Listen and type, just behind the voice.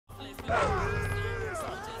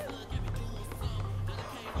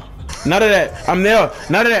None of that. I'm there.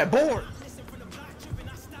 None of that. Board.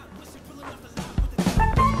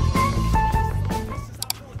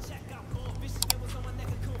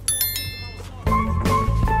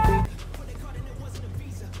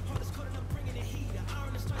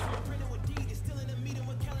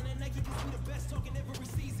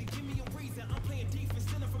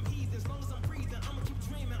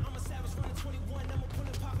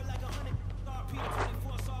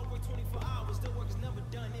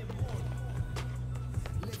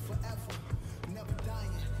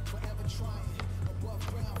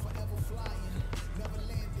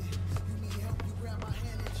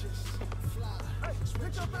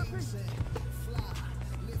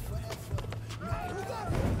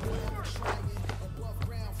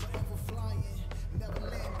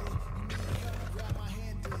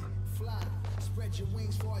 Your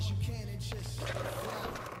wings far as you can and just fly.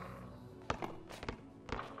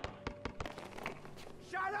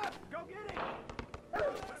 Shut up! Go get it! Put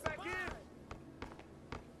it back in!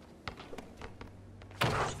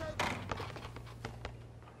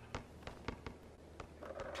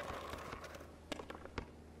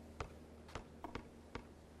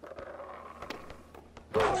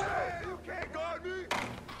 Hey, you can't guard me!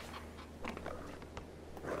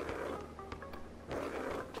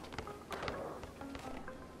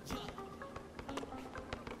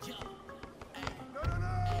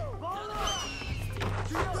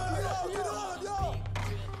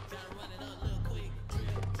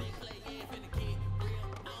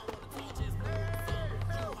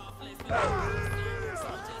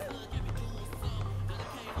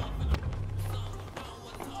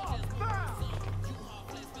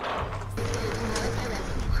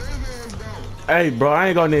 Hey, bro, I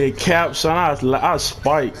ain't gonna need a cap, son. I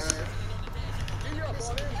spike.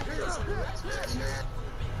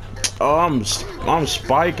 Oh, I'm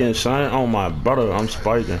spiking, son. Oh my brother, I'm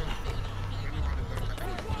spiking.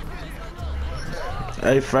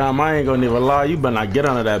 Hey, fam, I ain't gonna even lie. You better not get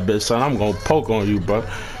under that bitch, son. I'm gonna poke on you, bro.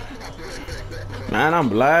 Man, I'm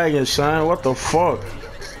lagging, son. What the fuck?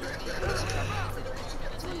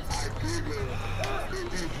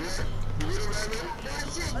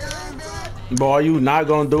 Boy, you not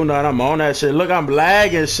gonna do nothing. I'm on that shit. Look, I'm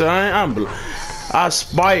lagging, son. I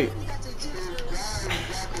spike.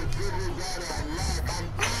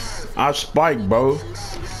 I spike, bro.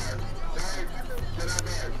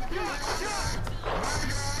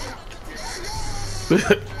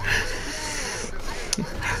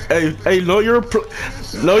 hey, know your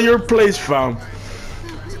place, fam.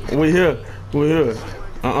 We here.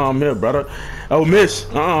 I'm here, brother. Oh, miss.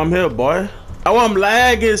 I'm here, boy. Oh, I'm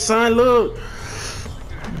lagging, son. Look.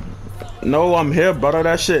 No, I'm here, brother.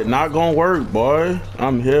 That shit not gonna work, boy.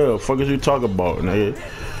 I'm here. Fuck is you talking about, nigga?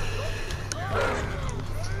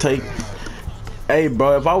 Hey,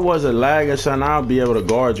 bro. If I wasn't lagging, son, I'd be able to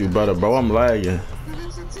guard you, brother. Bro, I'm lagging.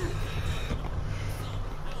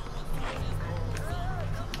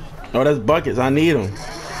 Oh, that's buckets. I need them.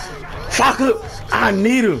 Fuck up. I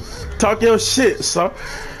need them. Talk your shit, son.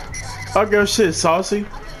 Talk your shit, saucy.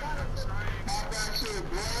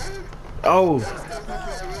 Oh.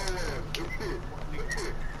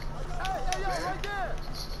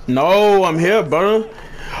 No, I'm here, bro.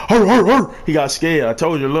 He got scared. I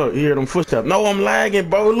told you, look, he heard them footsteps. No, I'm lagging,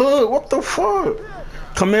 bro. Look, what the fuck?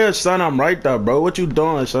 Come here, son. I'm right there, bro. What you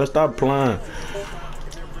doing, son? Stop playing.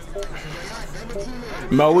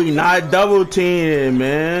 Bro, we not double teaming,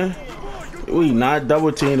 man. We not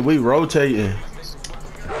double teaming. We rotating.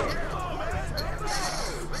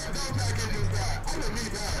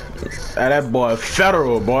 That boy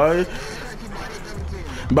federal, boy.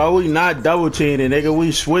 Bro, we not double teaming, nigga.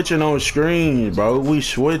 We switching on screens, bro. We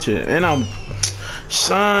switching. And I'm...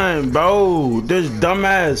 Son, bro. This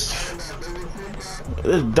dumbass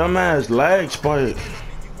lag spike.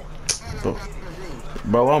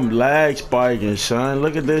 Bro, I'm lag spiking, son.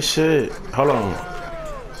 Look at this shit. Hold on.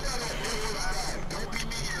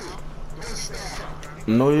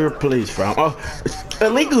 Know your place, fam. Oh,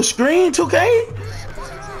 illegal screen,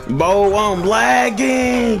 2K? Bro, I'm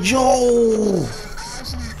lagging, yo.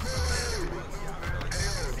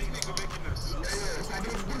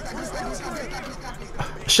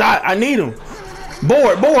 Shot, I need him.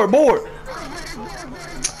 Board.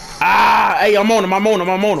 Ah, hey, I'm on him.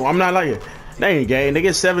 I'm not like it. They ain't gay. They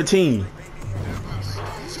get 17.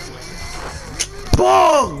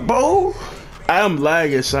 Fuck, bro. I'm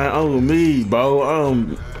lagging, son. On me, bro.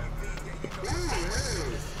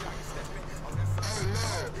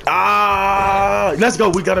 Let's go.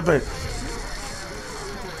 We got it back.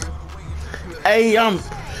 Hey,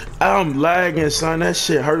 I'm lagging, son. That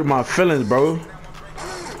shit hurt my feelings, bro.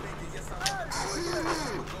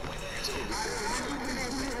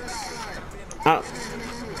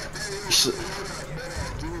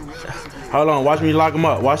 Hold on, watch me lock him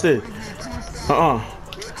up. Watch this.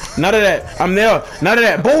 None of that. I'm there. None of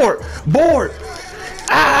that. Board. Board.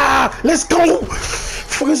 Ah, let's go.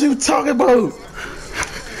 What is you talking about?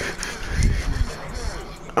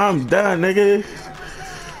 I'm done, nigga.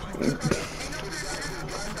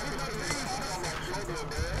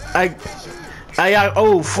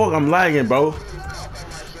 Oh fuck, I'm lagging, bro.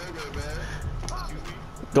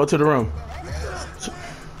 Go to the room.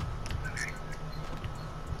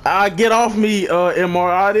 Get off me,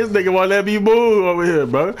 MRI. This nigga won't let me move over here,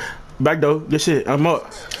 bro. Back though, good shit. I'm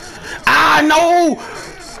up. No!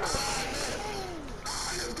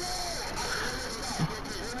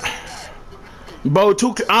 Bro,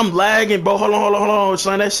 I'm lagging, bro. Hold on,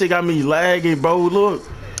 son. That shit got me lagging, bro. Look.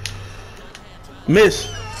 Miss.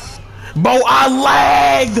 Bro, I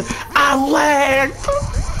lagged.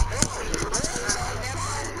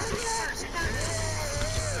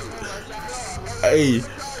 Hey.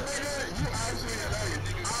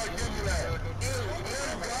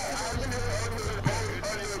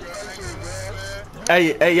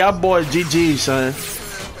 Hey, y'all boys GG, son.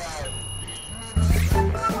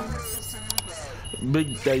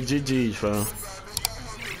 Big day GG's, fam.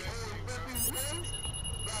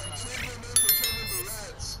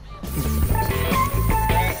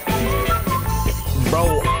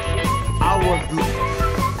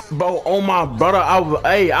 Bro, on my brother, I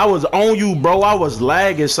was on you, bro. I was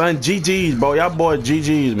lagging, son. GG's, bro. Y'all boys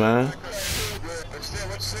GG's, man.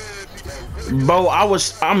 Bro,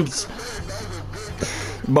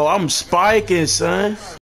 I'm spiking, son.